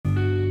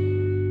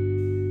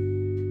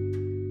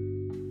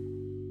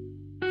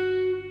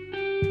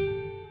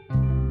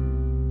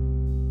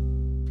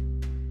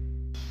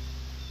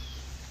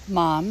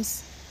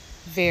Moms,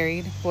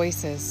 varied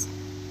voices.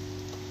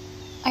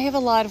 I have a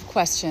lot of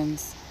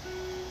questions.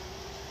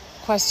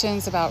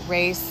 Questions about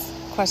race,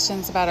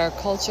 questions about our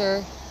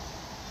culture,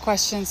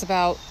 questions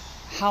about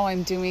how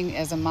I'm doing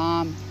as a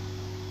mom,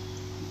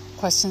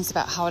 questions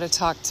about how to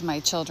talk to my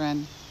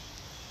children.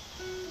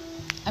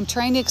 I'm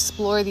trying to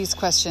explore these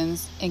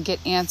questions and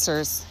get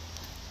answers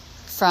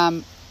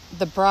from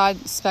the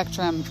broad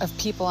spectrum of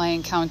people I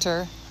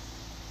encounter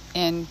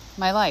in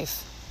my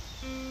life.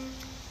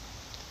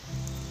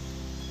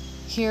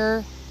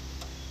 Here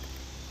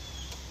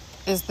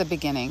is the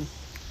beginning.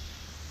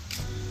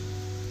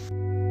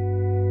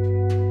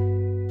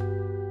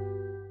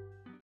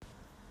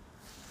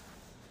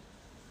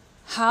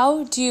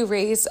 How do you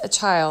raise a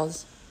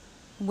child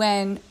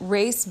when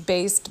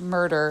race-based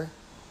murder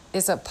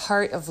is a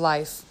part of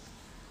life?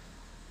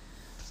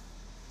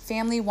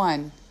 Family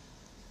 1.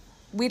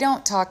 We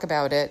don't talk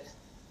about it.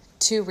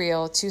 Too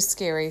real, too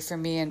scary for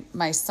me, and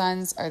my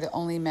sons are the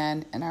only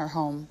men in our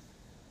home.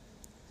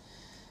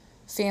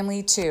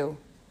 Family 2.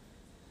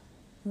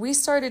 We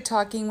started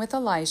talking with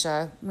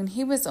Elijah when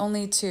he was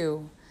only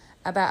 2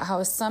 about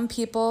how some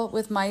people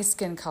with my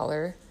skin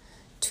color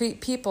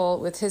treat people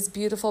with his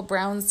beautiful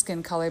brown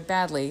skin color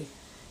badly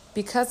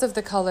because of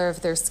the color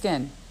of their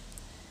skin.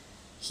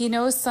 He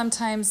knows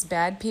sometimes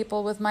bad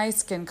people with my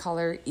skin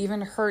color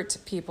even hurt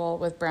people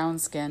with brown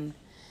skin,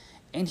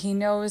 and he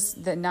knows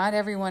that not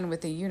everyone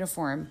with a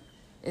uniform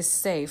is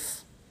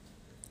safe.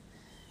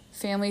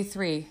 Family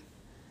 3.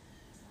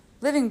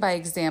 Living by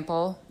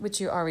example,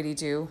 which you already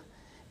do,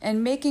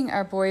 and making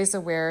our boys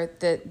aware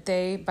that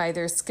they, by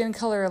their skin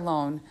color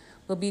alone,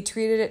 will be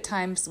treated at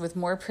times with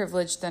more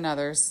privilege than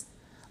others.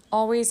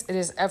 Always, it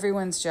is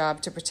everyone's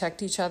job to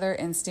protect each other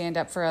and stand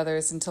up for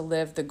others and to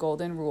live the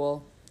golden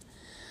rule.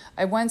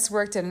 I once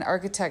worked at an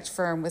architect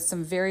firm with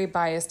some very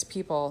biased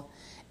people,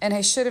 and I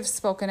should have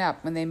spoken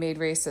up when they made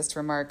racist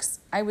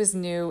remarks. I was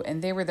new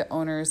and they were the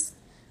owners,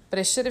 but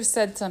I should have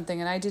said something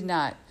and I did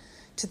not.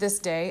 To this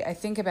day, I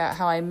think about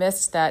how I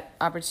missed that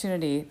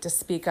opportunity to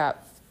speak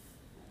up.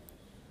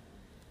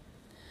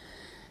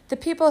 The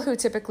people who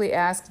typically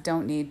ask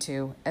don't need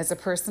to. As a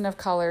person of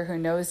color who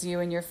knows you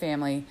and your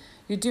family,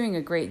 you're doing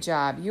a great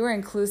job. You are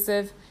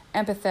inclusive,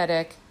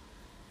 empathetic,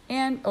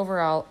 and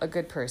overall a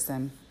good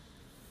person.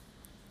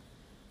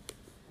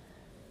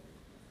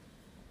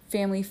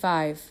 Family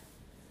 5.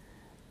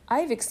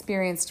 I've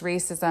experienced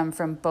racism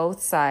from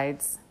both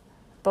sides.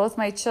 Both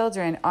my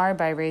children are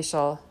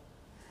biracial.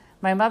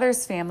 My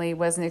mother's family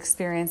was an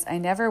experience I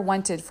never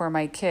wanted for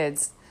my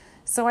kids,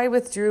 so I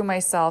withdrew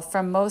myself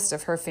from most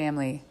of her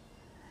family.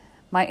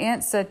 My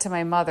aunt said to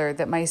my mother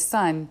that my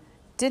son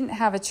didn't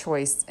have a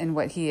choice in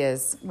what he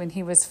is when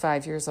he was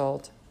 5 years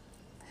old.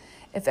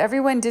 If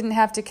everyone didn't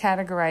have to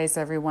categorize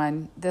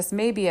everyone, this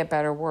may be a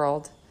better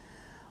world.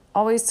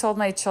 Always told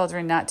my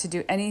children not to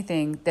do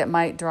anything that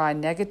might draw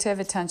negative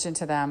attention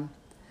to them.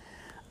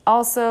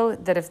 Also,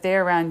 that if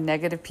they're around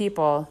negative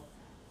people,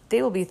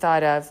 they will be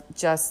thought of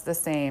just the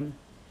same.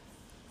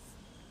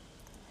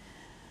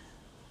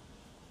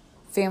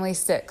 Family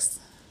 6.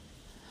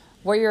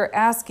 What you're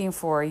asking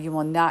for, you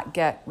will not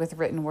get with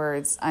written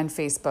words on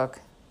Facebook.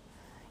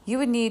 You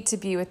would need to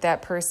be with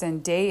that person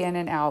day in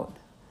and out,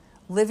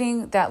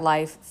 living that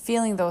life,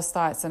 feeling those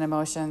thoughts and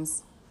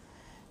emotions.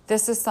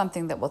 This is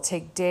something that will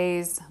take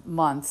days,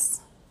 months.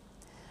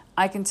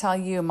 I can tell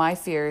you my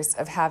fears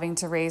of having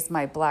to raise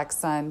my black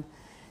son,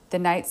 the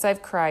nights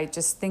I've cried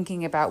just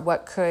thinking about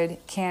what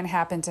can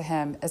happen to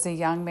him as a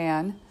young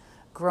man,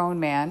 grown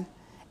man,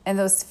 and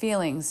those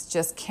feelings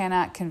just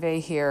cannot convey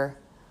here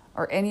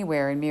or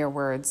anywhere in mere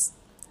words.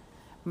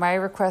 My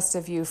request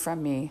of you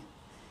from me: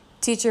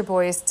 teach your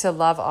boys to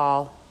love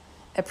all,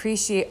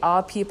 appreciate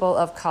all people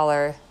of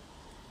color,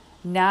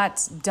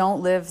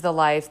 don't live the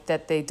life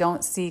that they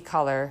don't see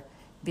color,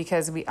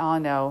 because we all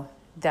know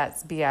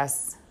that's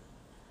BS.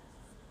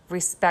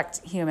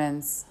 Respect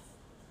humans.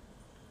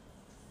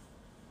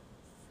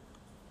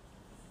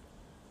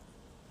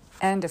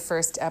 End of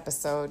first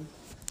episode.